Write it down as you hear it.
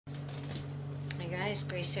guys,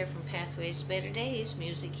 Grace here from Pathways to Better Days.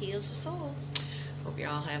 Music heals the soul. Hope you're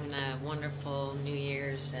all having a wonderful New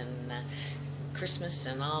Year's and Christmas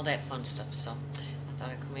and all that fun stuff. So I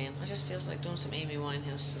thought I'd come in. I just feels like doing some Amy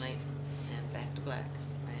Winehouse tonight and Back to Black.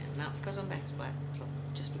 And not because I'm back to black, but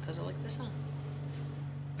just because I like the song.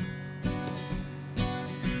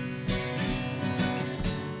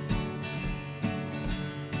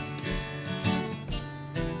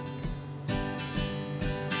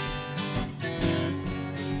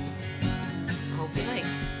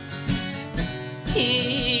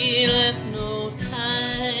 He left no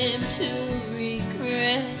time to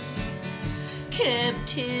regret, kept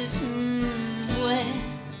his wet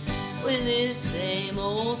with his same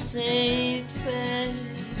old safe bet.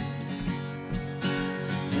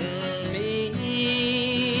 Me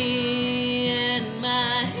and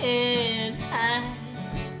my head high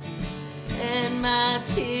and my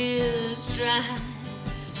tears dry,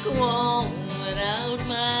 go on without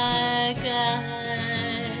my guide.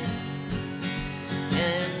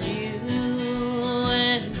 And you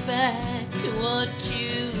went back to what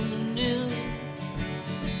you knew,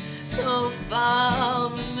 so far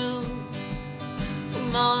removed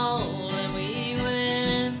from all that we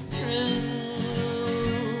went through.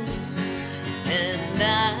 And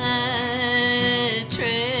I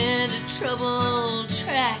tread a troubled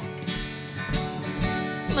track,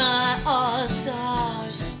 my odds are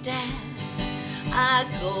stacked. I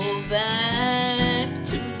go back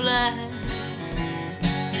to black.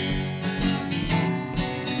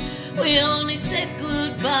 We only said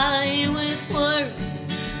goodbye with words.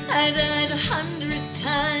 I died 100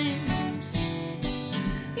 times.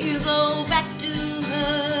 You go back to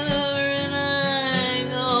her and I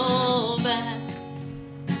go back.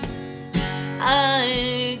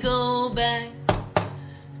 I go back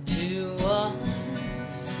to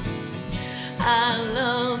us. I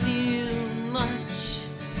love you much.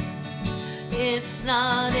 It's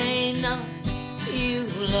not enough. You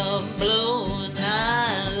love blow and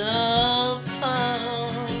I love puff.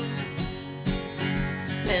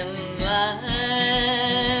 And life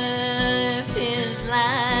is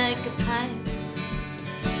like a pipe,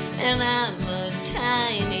 and I'm a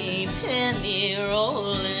tiny penny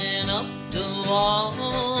rolling up the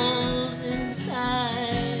walls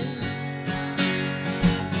inside.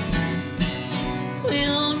 We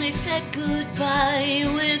only said goodbye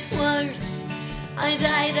with words. I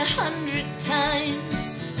died 100 times.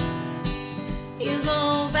 You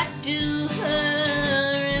go back to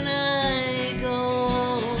her and I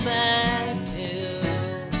go back to.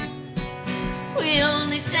 We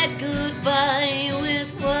only said goodbye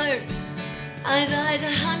with words. I died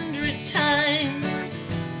 100 times.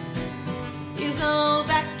 You go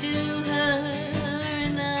back to her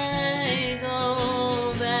and I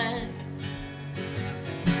go back.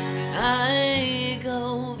 I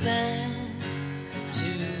go back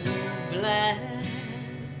to black.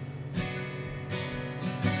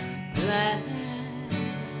 Black,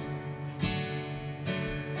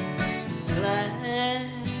 black,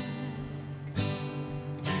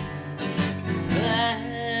 black,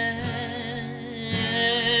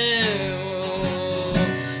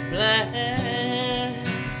 black,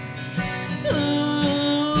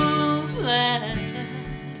 ooh, black.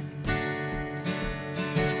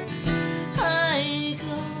 I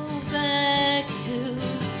go back to,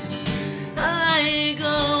 I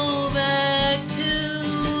go back to.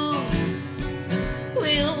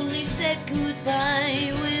 We only said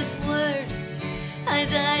goodbye with words. I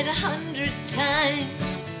died 100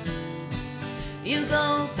 times. You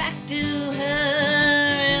go back to her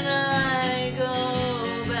and I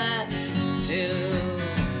go back to.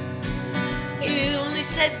 You only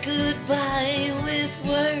said goodbye with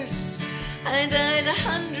words. I died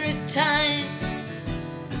 100 times.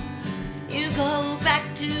 You go back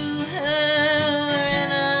to her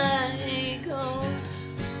and I go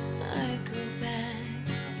back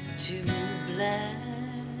to black.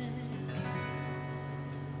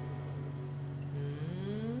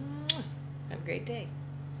 Have a great day.